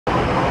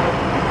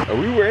Are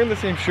we wearing the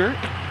same shirt?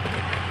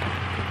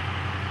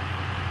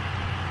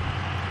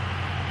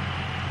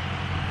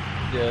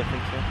 Yeah, I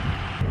think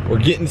so. We're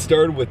getting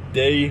started with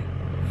day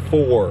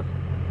 4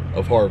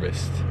 of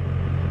harvest.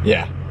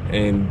 Yeah,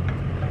 and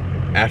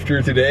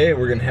after today,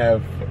 we're gonna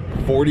have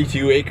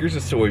 42 acres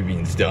of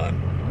soybeans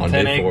done on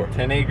day 4.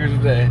 10 acres a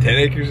day. 10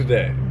 acres a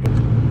day.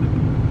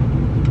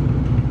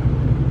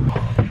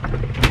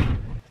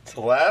 It's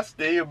the last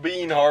day of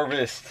bean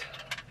harvest.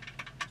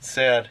 It's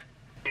sad.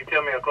 Can you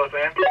tell me how close I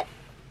am?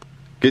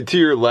 Get to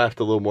your left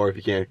a little more if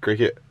you can.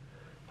 Cricket.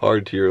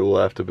 Hard to your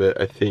left a bit,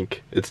 I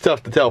think. It's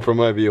tough to tell from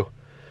my view.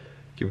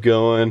 Keep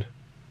going.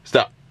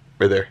 Stop.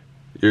 Right there.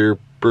 You're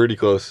pretty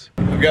close.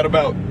 I've got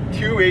about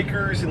 2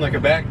 acres in like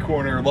a back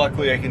corner.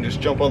 Luckily I can just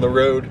jump on the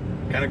road,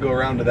 kind of go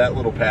around to that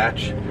little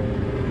patch.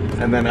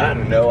 And then I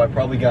don't know, I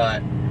probably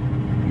got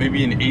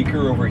maybe an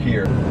acre over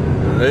here.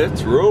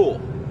 Let's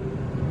roll.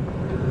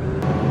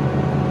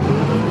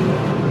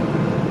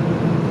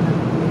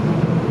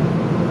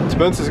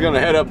 Spence is gonna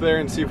head up there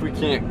and see if we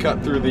can't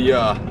cut through the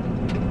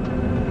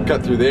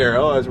there.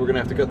 Otherwise we're gonna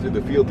have to cut through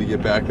the field to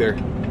get back there.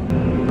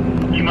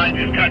 You might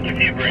just cut a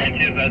few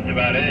branches, that's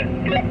about it.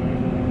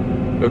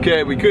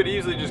 Okay, we could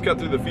easily just cut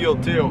through the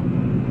field too.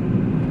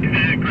 Is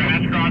the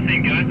grass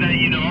crossing good that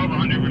you know of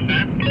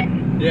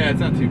 100%? Yeah, it's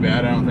not too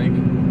bad, I don't think.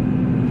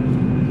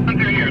 I'm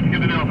through here, it's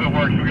good to know if it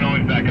works, we can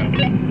always back up.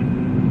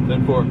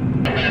 10-4.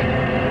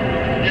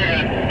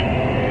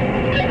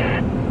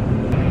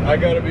 I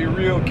gotta be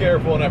real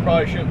careful, and I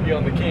probably shouldn't be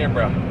on the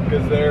camera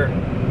because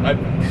I've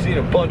seen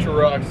a bunch of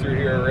rocks through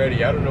here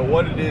already. I don't know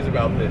what it is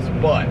about this,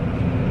 but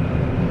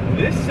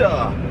this,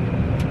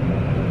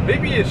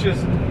 maybe it's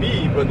just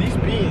me, but these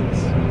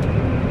beans,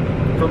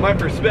 from my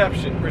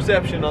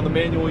perception on the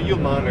manual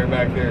yield monitor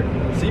back there,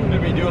 seem to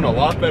be doing a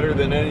lot better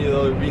than any of the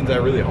other beans I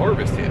really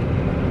harvested.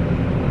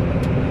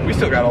 We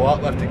still got a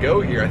lot left to go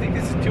here. I think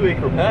this is a 2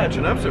 acre patch,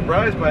 and I'm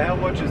surprised by how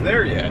much is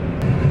there yet.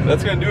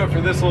 That's gonna do it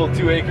for this little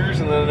 2 acres,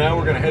 and then now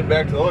we're gonna head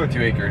back to the other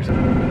 2 acres.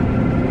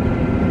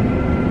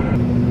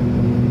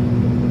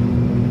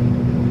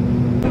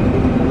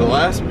 The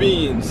last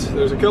beans.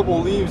 There's a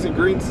couple leaves and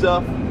green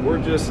stuff. We're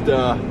just,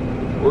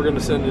 we're gonna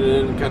send it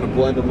in and kind of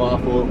blend them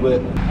off a little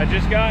bit. I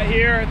just got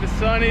here, the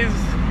sun is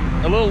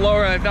a little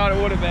lower than I thought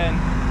it would have been.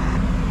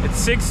 It's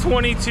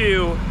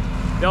 6:22,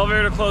 the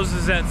elevator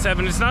closes at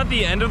 7. It's not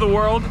the end of the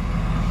world,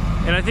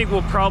 and I think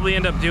we'll probably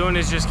end up doing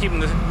is just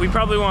keeping we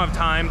probably won't have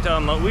time to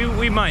unload.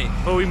 We might,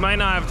 but we might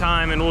not have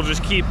time, and we'll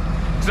just keep,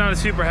 it's not a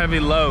super heavy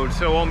load,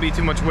 so it won't be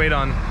too much weight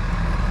on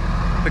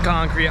the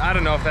concrete. I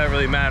don't know if that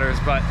really matters,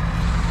 but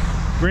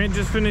Grant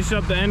just finished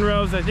up the end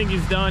rows. I think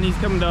he's done. He's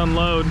coming to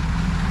unload.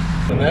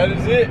 And that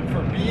is it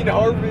for bean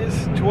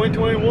harvest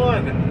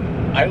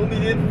 2021. I only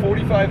did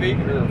 45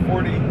 acres, or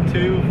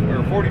 42,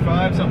 or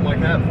 45, something like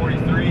that,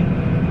 43.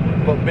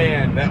 But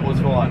man, that was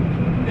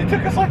fun. It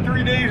took us like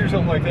 3 days or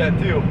something like that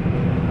too.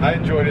 I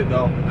enjoyed it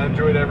though. I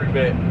enjoyed every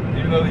bit.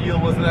 Even though the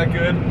yield wasn't that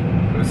good,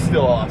 it was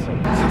still awesome.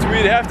 Since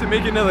we'd have to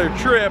make another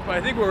trip,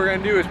 I think what we're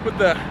gonna do is put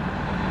the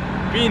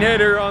bean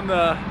header on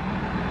the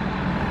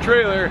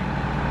trailer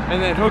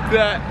and then hook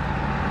that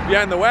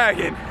behind the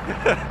wagon.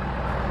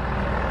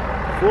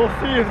 We'll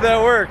see if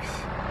that works.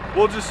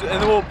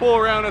 And then we'll pull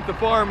around at the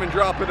farm and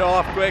drop it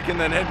off quick and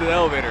then head to the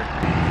elevator.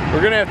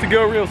 We're gonna have to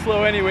go real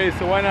slow anyway,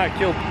 so why not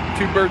kill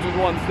 2 birds with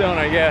 1 stone,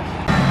 I guess.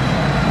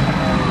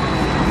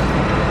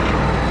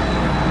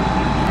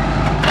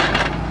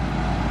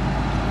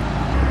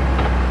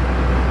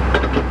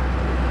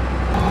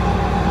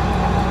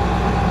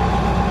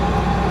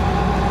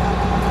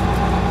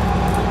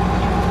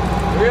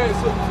 Okay,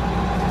 so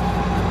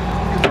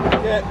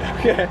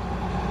okay.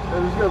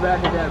 Let's just go back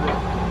a bit.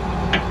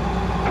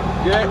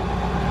 Okay.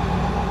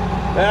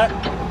 That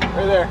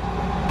right there.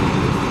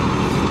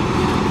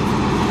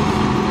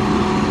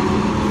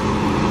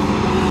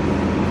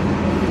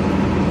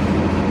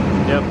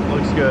 Yep,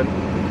 looks good.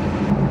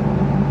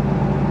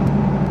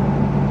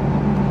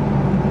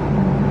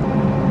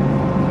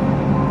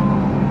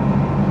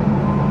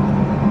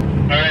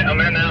 Alright, I'm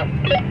in now.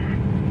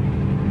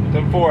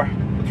 10-4.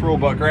 Let's roll,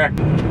 butt crack.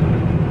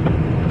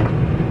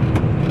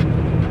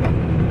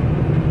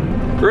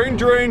 Grain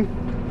train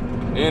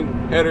and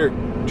header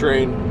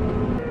train.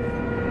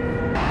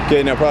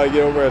 Okay, now probably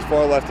get over as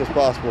far left as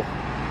possible.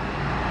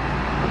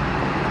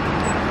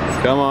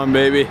 Come on,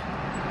 baby.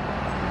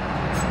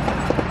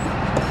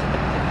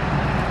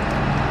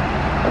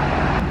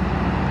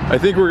 I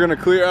think we're gonna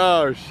clear.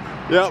 Oh,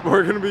 yep,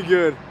 we're gonna be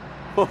good.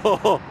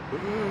 That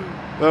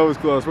was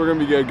close. We're gonna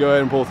be good. Go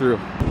ahead and pull through.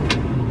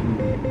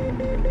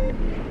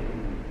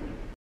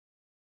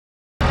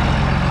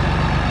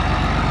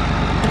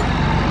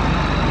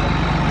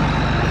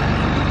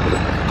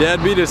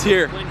 Dad beat us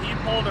here. When he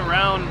pulled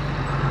around,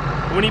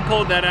 when he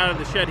pulled that out of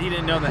the shed, he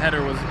didn't know the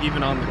header was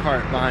even on the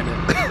cart behind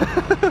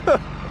it.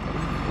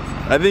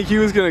 I think he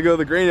was gonna go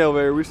the grain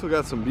elevator. We still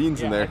got some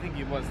beans in there. I think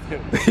he was too.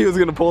 He was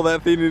gonna pull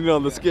that thing in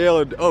on the scale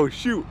and oh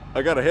shoot,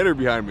 I got a header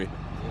behind me.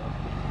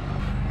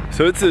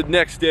 So it's the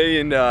next day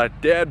and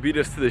Dad beat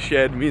us to the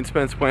shed. Me and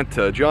Spence went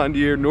to John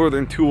Deere,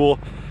 Northern Tool,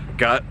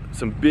 got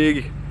some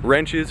big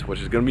wrenches,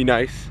 which is gonna be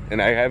nice,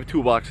 and I have a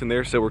toolbox in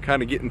there, so we're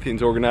kind of getting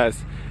things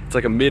organized. It's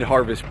like a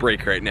mid-harvest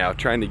break right now,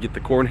 trying to get the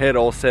corn head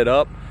all set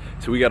up.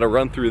 So we got to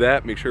run through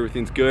that, make sure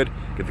everything's good,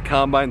 get the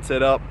combine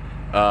set up,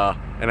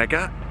 and I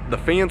got the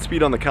fan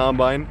speed on the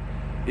combine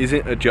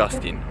isn't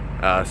adjusting,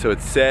 so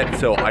it's set.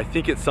 So I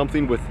think it's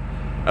something with,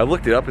 I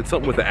looked it up, it's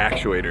something with the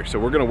actuator. So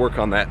we're gonna work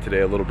on that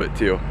today a little bit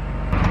too.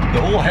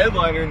 The whole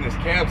headliner in this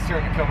cab's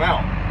starting to come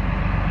out.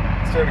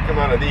 It's starting to come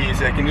out of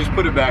these. I can just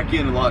put it back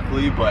in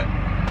luckily, but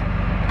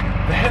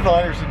the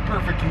headliner's in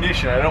perfect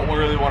condition. I don't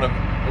really want to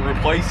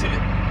replace it.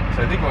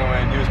 So I think what I'm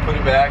gonna do is put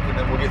it back, and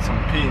then we'll get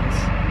some pins.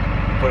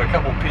 Put a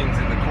couple pins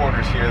in the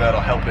corners here that'll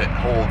help it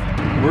hold.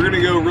 We're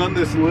gonna go run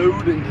this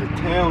load into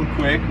town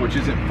quick, which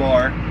isn't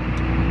far.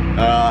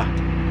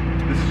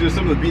 This is just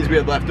some of the beans we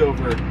had left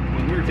over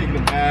when we were taking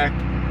them back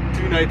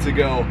 2 nights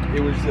ago.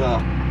 It was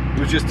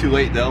just too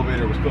late. The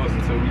elevator was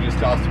closing, so we just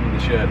tossed them in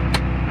the shed.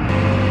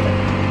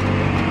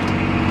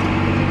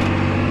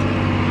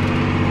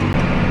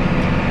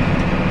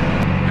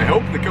 I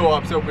hope the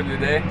co-op's open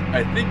today.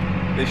 I think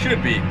they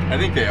should be. I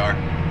think they are.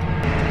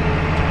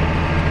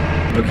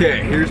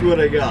 Okay, here's what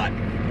I got.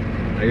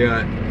 I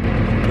got,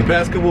 the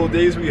past couple of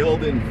days we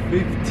held in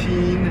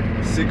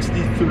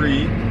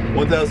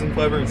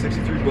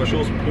 1,563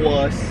 bushels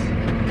plus.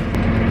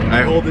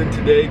 I hauled in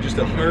today just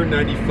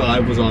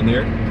 195 was on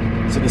there.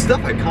 So the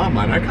stuff I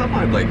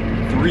combined like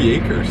 3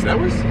 acres. That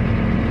was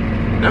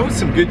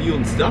some good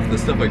yielding stuff, the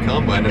stuff I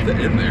combined at the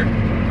end there.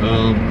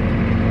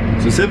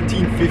 So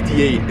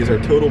 1758 is our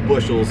total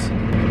bushels.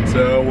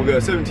 So we'll go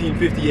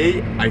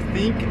 1758. I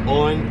think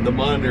on the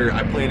monitor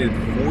I planted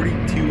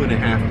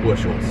 42.5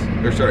 bushels,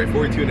 or sorry,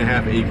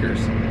 42.5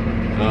 acres.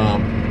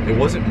 It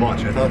wasn't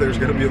much. I thought there was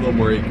going to be a little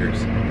more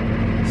acres.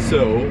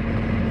 So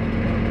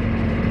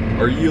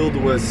our yield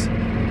was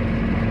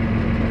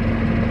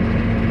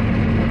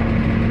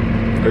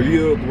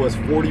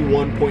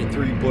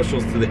 41.3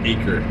 bushels to the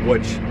acre,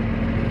 which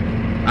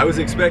I was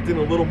expecting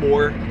a little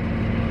more.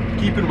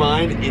 Keep in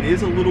mind, it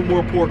is a little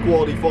more poor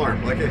quality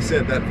farm. Like I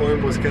said, that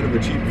farm was kind of a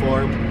cheap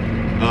farm.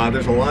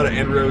 There's a lot of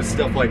end rows,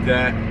 stuff like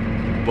that,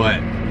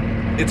 but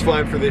it's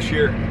fine for this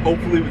year.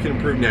 Hopefully we can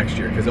improve next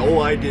year, because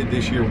all I did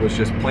this year was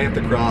just plant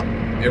the crop.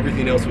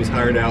 Everything else was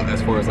hired out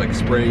as far as like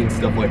spraying,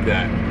 stuff like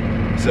that.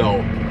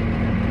 So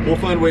we'll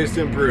find ways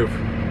to improve,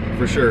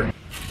 for sure.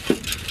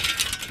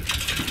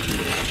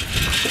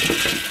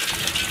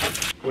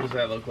 What does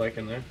that look like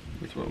in there?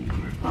 That's what I'm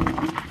wondering.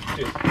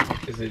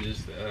 Is it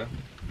just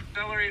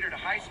Accelerator to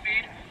high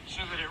speed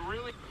so that it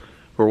really...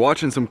 We're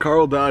watching some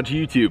Carl Dodge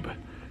YouTube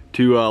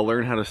to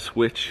learn how to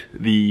switch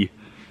the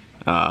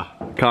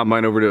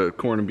combine over to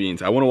corn and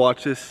beans. I want to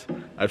watch this.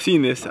 I've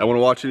seen this. I want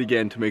to watch it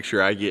again to make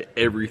sure I get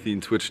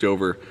everything switched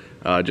over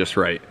just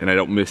right and I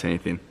don't miss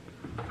anything.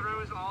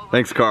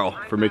 Thanks, Carl,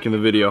 for making the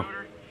video.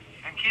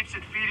 And keeps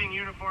it feeding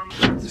uniform.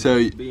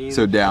 So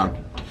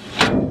down.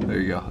 There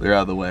you go. They're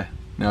out of the way.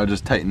 Now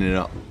just tighten it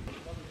up.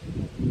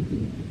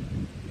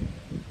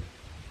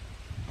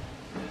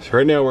 So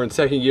right now we're in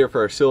second gear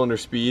for our cylinder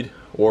speed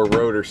or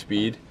rotor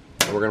speed.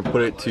 And we're gonna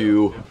put it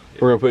to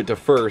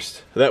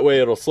first. That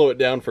way it'll slow it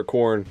down for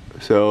corn.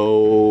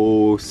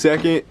 So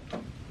second,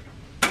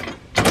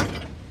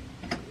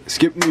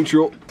 skip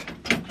neutral.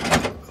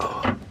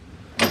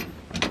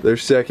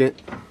 There's second.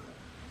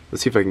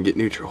 Let's see if I can get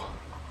neutral.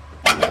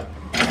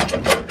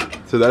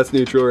 So that's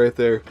neutral right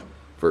there.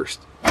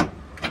 First.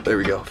 There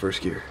we go,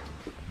 first gear.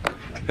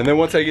 And then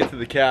once I get to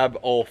the cab,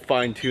 I'll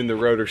fine tune the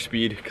rotor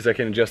speed because I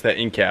can adjust that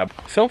in cab.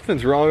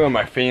 Something's wrong on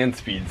my fan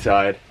speed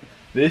side.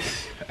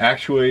 This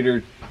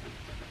actuator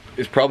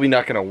is probably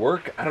not gonna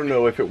work. I don't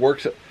know if it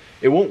works.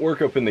 It won't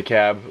work up in the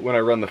cab when I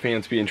run the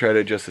fan speed and try to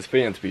adjust this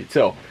fan speed.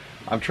 So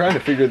I'm trying to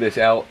figure this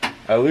out.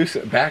 I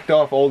backed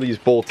off all these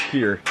bolts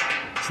here.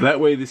 So that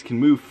way this can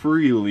move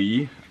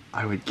freely,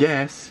 I would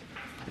guess.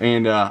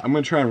 And I'm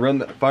gonna try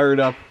and fire it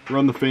up,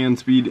 run the fan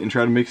speed and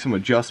try to make some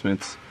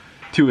adjustments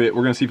to it.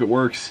 We're gonna see if it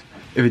works.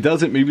 If it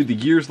doesn't, maybe the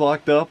gear's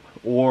locked up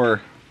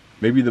or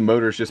maybe the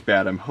motor's just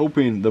bad. I'm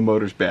hoping the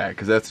motor's bad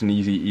because that's an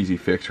easy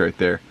fix right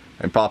there.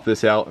 And pop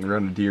this out and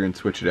run a deer and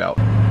switch it out.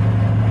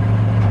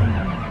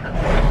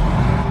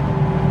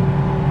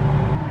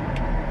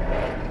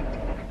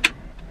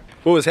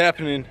 What was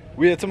happening,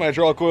 we had some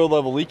hydraulic oil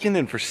level leaking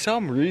and for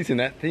some reason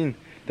that thing,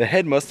 the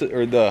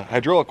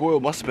hydraulic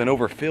oil must have been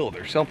overfilled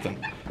or something.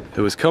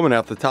 It was coming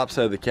out the top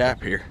side of the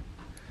cap here.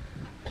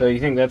 So you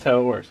think that's how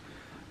it works?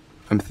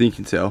 I'm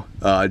thinking so.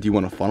 Do you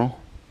want a funnel?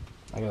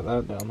 I got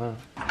that down there.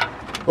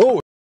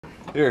 Oh!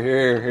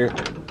 Here.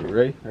 You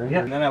ready? Yeah,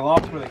 and then I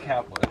lost where the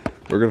cap was.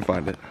 We're gonna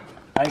find it.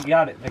 I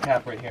got it, the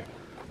cap right here.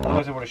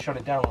 Otherwise I would have shut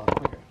it down a lot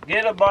quicker.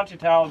 Get a bunch of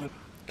towels.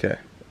 Okay.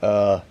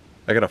 I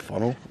got a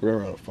funnel. We're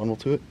gonna run a funnel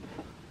to it.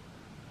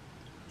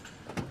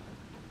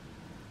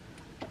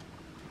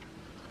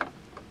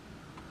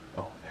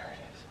 Oh, there it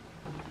is.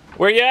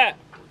 Where you at?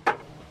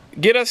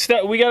 Get us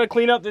stuff. We gotta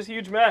clean up this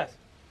huge mess.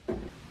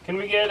 Can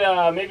we get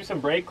maybe some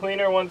brake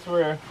cleaner once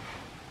we're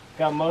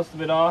got most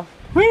of it off?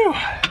 Whew!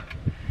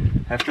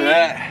 After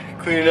that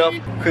clean up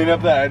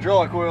that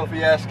hydraulic oil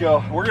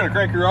fiasco. We're gonna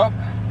crank her up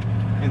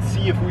and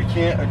see if we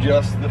can't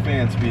adjust the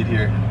fan speed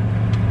here.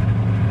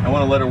 I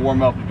want to let her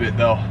warm up a bit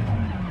though.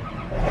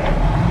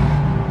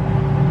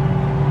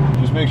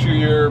 Just make sure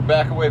you're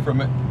back away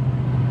from it.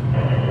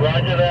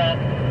 Roger that.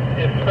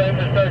 If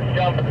Spencer starts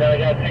jumping, then I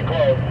got too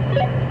close.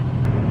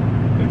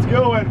 It's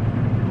going.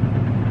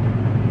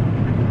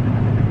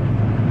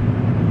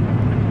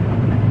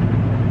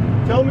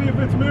 Tell me if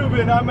it's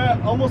moving. I'm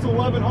at almost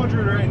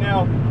 1100 right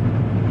now.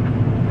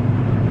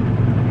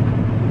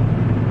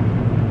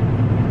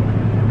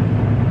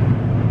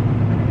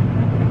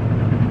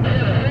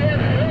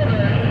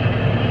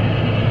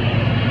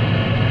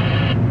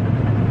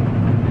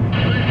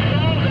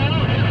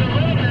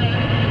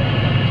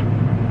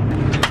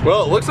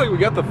 Well, it looks like we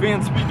got the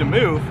fan speed to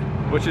move,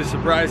 which is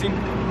surprising.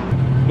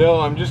 No,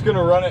 I'm just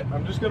gonna run it.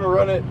 I'm just gonna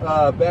run it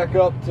back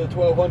up to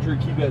 1200.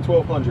 Keep it at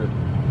 1200.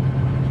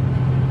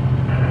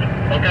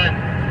 Okay.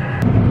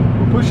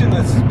 We're pushing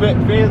this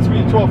fan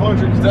speed to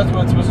 1200 because that's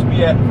what it's supposed to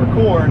be at for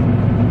corn,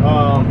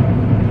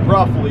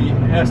 roughly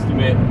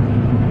estimate.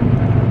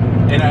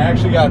 And I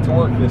actually got it to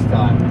work this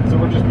time, so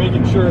we're just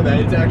making sure that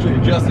it's actually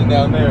adjusting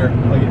down there,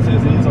 like it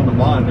says it is on the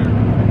monitor.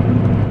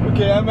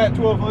 Okay, I'm at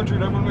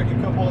 1200. I'm gonna make a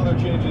couple other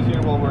changes here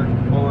while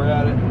we're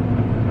at it.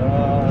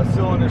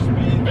 Cylinder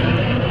speed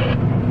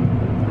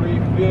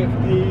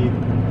 350.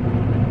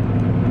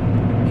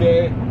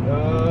 Okay,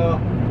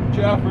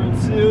 chaffer and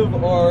sieve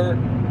are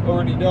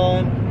already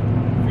done.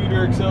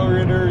 Feeder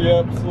accelerator,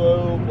 yep,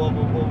 slow, blah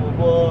blah blah blah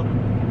blah.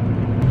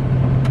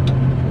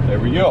 There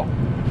we go.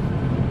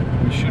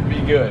 We should be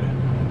good.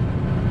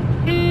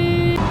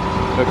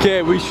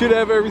 Okay, we should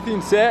have everything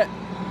set.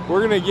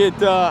 We're gonna get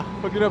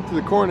hook it up to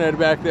the corn head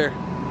back there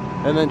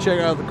and then check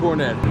out the corn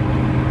head.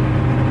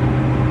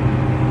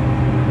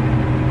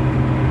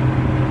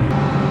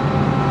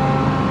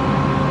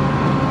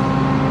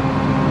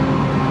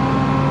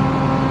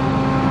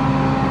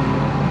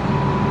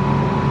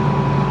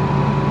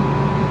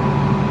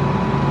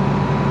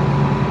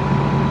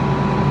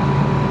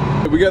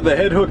 We got the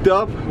head hooked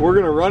up. We're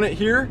gonna run it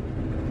here.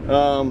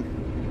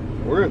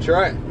 We're gonna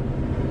try it.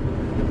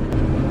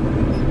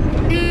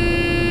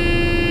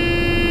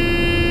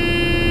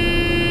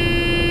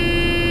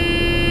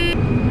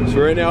 So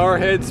right now our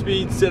head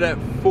speed's set at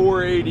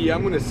 480.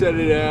 I'm gonna set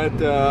it at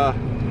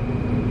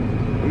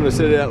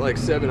like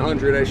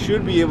 700. I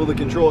should be able to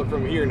control it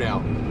from here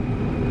now.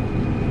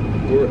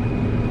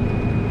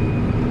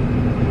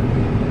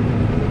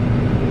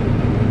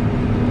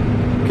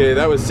 Okay,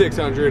 that was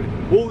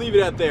 600. We'll leave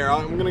it at there.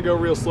 I'm gonna go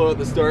real slow at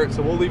the start,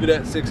 so we'll leave it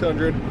at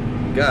 600.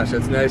 Gosh,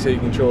 that's nice how you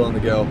control it on the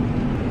go.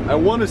 I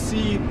want to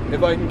see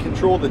if I can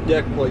control the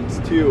deck plates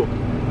too.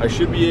 I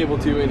should be able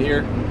to in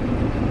here.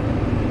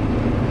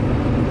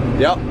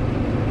 Yep,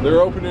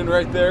 they're opening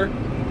right there.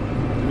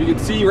 If you can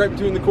see right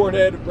between the corn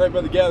head, right by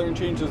the gathering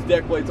change, those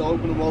deck plates, I'll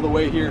open them all the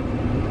way here.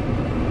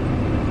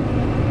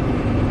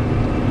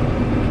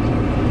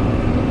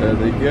 There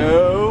they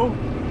go.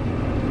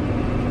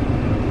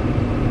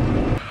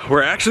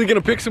 We're actually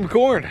gonna pick some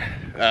corn.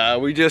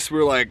 We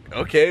were like,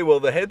 okay, well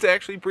the head's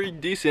actually pretty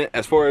decent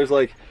as far as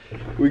like,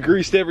 we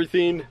greased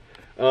everything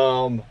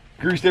and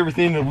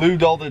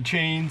lubed all the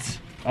chains.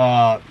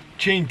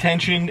 Chain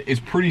tension is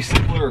pretty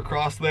similar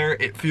across there.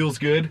 It feels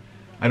good.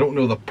 I don't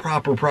know the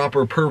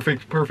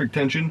perfect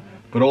tension,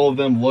 but all of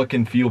them look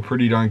and feel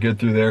pretty darn good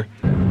through there.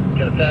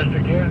 Got a faster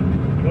gear.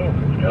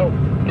 Let's go.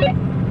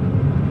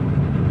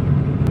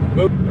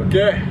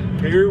 Okay,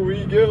 here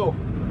we go.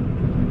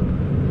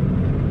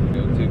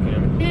 Go to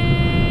camera.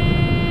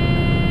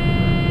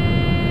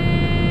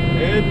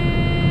 And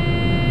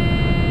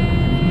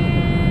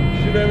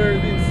should have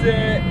everything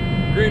set.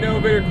 Grain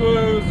elevator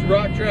closed,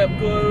 rock trap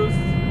closed.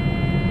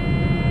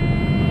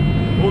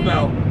 We'll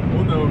know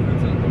if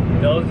it's in.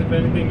 Tell us if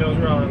anything goes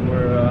wrong.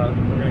 We're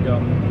gonna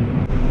go.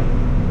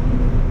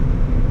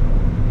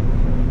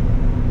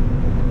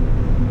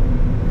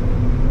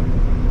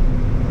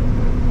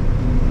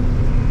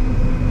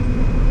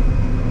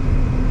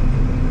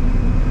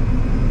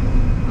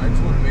 I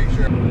just want to make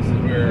sure this is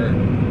where,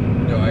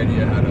 no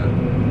idea how to,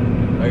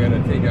 I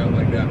gotta take out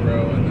like that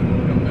row and then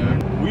we'll come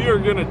back. We are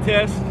gonna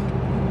test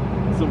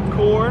some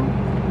corn,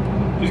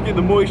 just get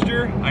the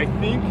moisture. I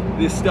think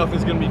this stuff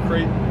is gonna be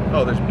crazy.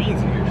 Oh, there's beans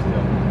in here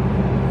still.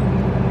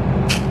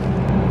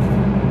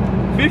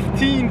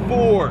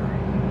 15.4.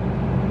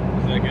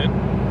 Is that good?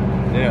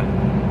 Yeah.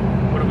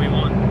 What do we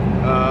want?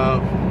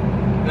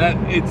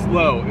 It's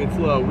low. It's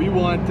low. We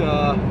want,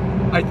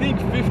 I think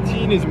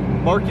 15 is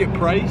market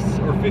price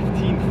or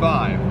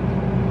 15.5.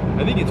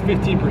 I think it's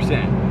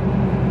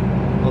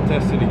 15%. I'll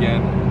test it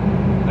again.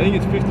 I think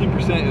it's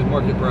 15% is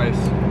market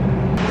price.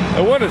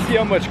 I want to see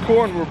how much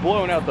corn we're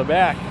blowing out the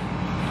back.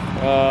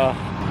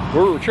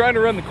 We're trying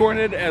to run the corn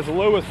head as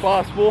low as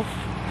possible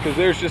because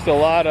there's just a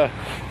lot of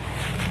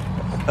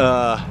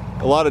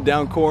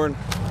down corn,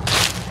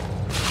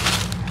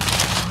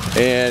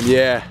 and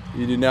yeah,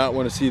 you do not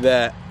want to see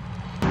that.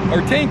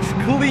 Our tank's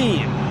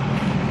clean,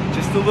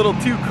 just a little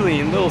too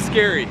clean, a little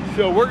scary.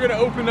 So we're gonna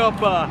open up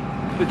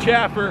the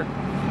chaffer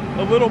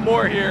a little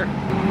more here,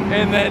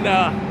 and then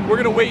we're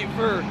gonna wait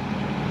for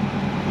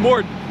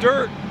more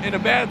dirt and a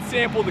bad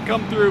sample to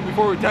come through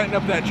before we tighten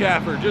up that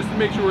chaffer, just to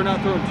make sure we're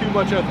not throwing too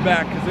much out the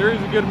back, because there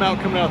is a good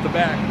amount coming out the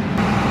back.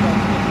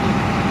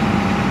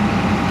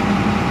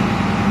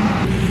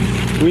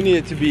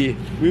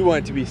 We want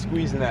it to be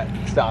squeezing that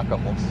stock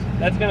almost.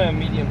 That's gonna a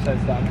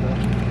medium-sized stock though.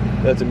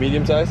 That's a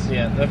medium size?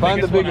 Yeah, the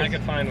biggest one I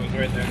could find was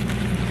right there.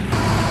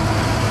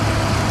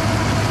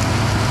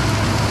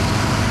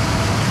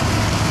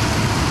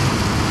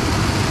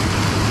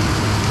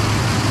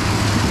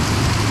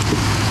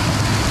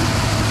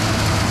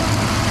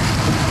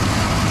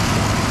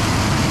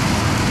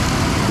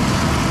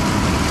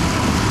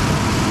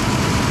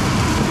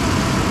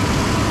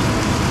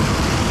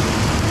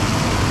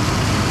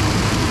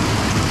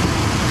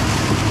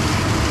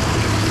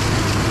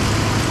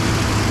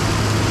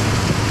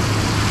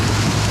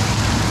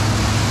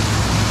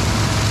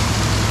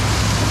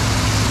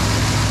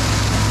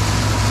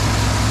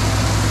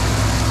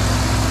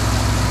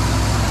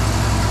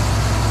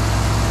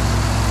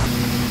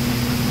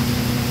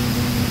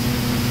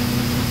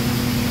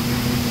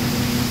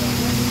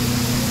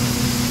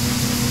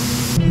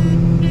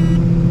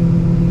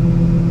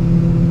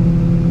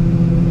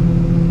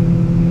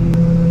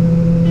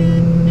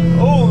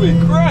 Holy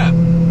crap!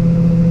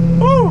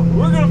 Woo!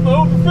 We're gonna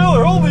overfill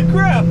her. Holy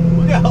crap!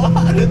 We got a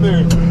lot in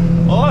there.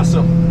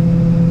 Awesome.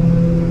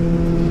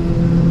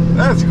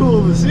 That's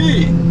cool to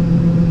see.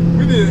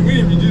 We didn't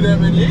even do that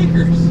many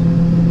acres.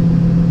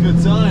 Good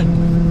sign.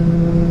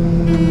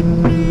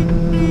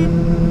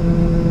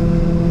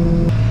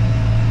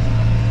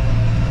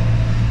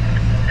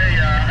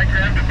 I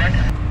grabbed a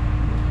bucket.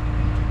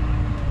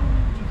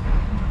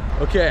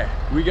 Okay,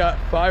 we got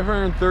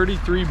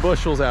 533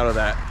 bushels out of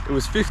that. It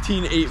was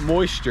 15.8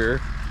 moisture.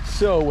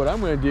 So what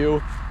I'm gonna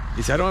do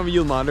is, I don't have a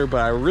yield monitor,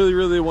 but I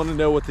really want to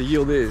know what the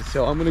yield is.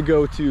 So I'm gonna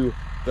go to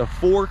the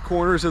 4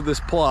 corners of this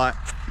plot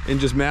and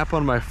just map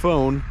on my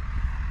phone.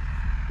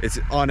 It's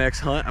on X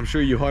Hunt. I'm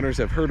sure you hunters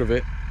have heard of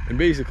it. And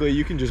basically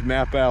you can just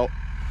map out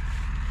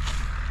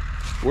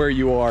where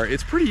you are.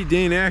 It's pretty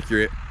dang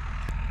accurate.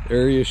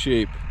 Area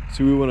shape.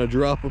 So we want to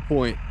drop a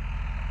point.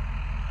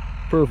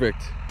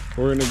 Perfect.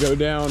 We're gonna go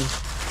down.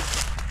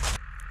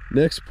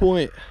 Next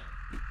point,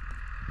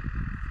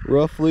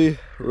 roughly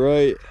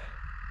right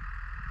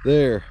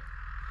there.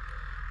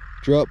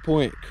 Drop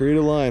point, create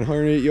a line,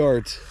 108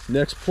 yards.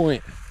 Next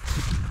point.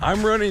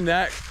 I'm running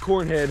that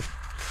corn head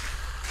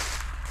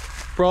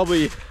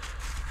probably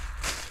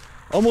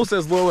almost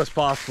as low as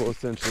possible,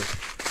 essentially.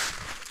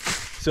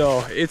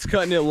 So it's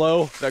cutting it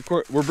low. That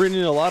corn, we're bringing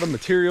in a lot of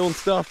material and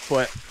stuff,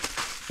 but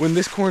when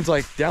this corn's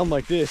like down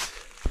like this,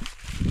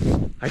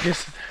 I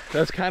guess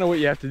that's kind of what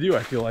you have to do,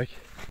 I feel like.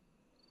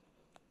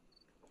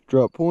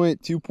 Drop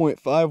point,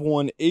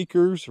 2.51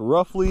 acres,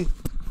 roughly.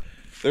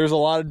 There's a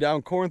lot of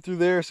down corn through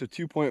there, so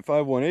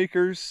 2.51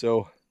 acres.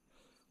 So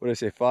what did I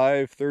say,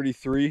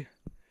 533?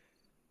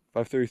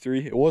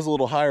 533. It was a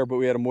little higher, but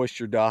we had a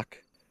moisture dock.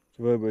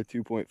 Divided by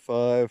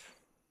 2.5.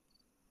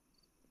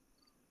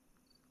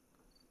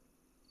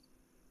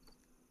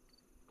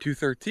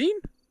 213?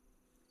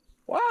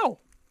 Wow.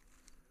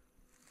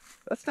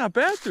 That's not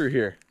bad through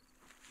here.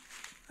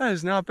 That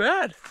is not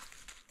bad.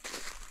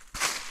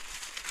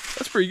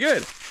 That's pretty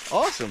good.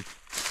 Awesome.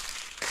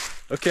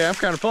 Okay, I'm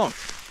kind of pumped.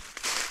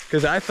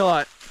 Because I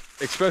thought,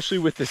 especially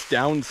with this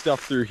down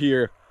stuff through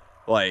here,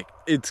 like,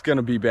 it's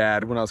gonna be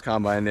bad when I was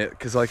combining it.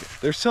 Because, like,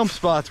 there's some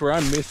spots where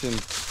I'm missing.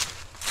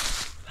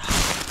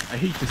 I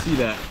hate to see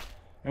that.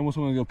 I almost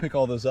want to go pick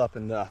all those up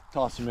and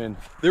toss them in.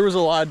 There was a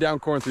lot of down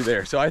corn through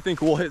there. So I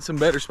think we'll hit some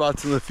better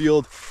spots in the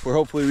field where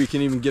hopefully we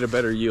can even get a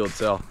better yield.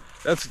 So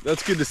that's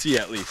good to see,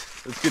 at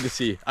least. That's good to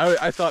see.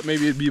 I thought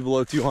maybe it'd be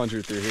below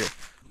 200 through here.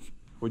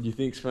 What do you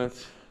think,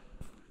 Spence?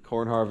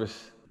 Corn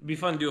harvest. It'd be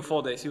fun to do a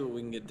full day, see what we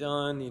can get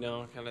done, you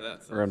know, kind of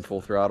that stuff. Run full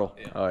throttle.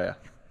 Yeah. Oh yeah.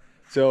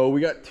 So we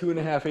got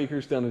 2.5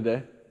 acres done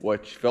today,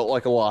 which felt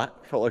like a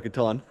lot, felt like a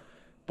ton.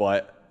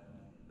 But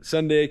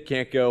Sunday,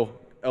 can't go.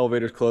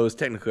 Elevator's closed.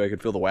 Technically I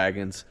could fill the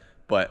wagons.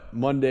 But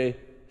Monday,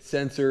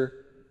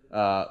 sensor,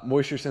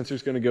 moisture sensor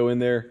is going to go in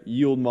there.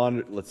 Yield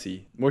monitor, let's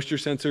see, moisture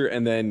sensor,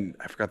 and then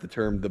I forgot the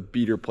term, the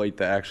beater plate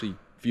that actually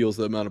feels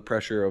the amount of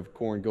pressure of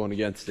corn going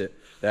against it,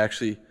 that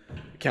actually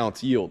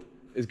counts yield,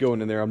 is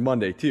going in there on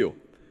Monday too.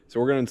 So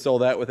we're going to install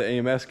that with the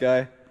AMS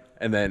guy,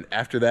 and then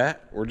after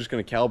that we're just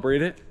going to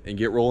calibrate it and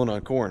get rolling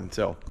on corn.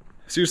 So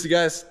seriously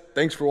guys,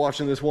 thanks for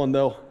watching this one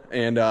though,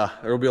 and there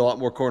will be a lot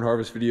more corn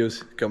harvest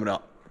videos coming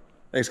up.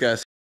 Thanks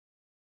guys.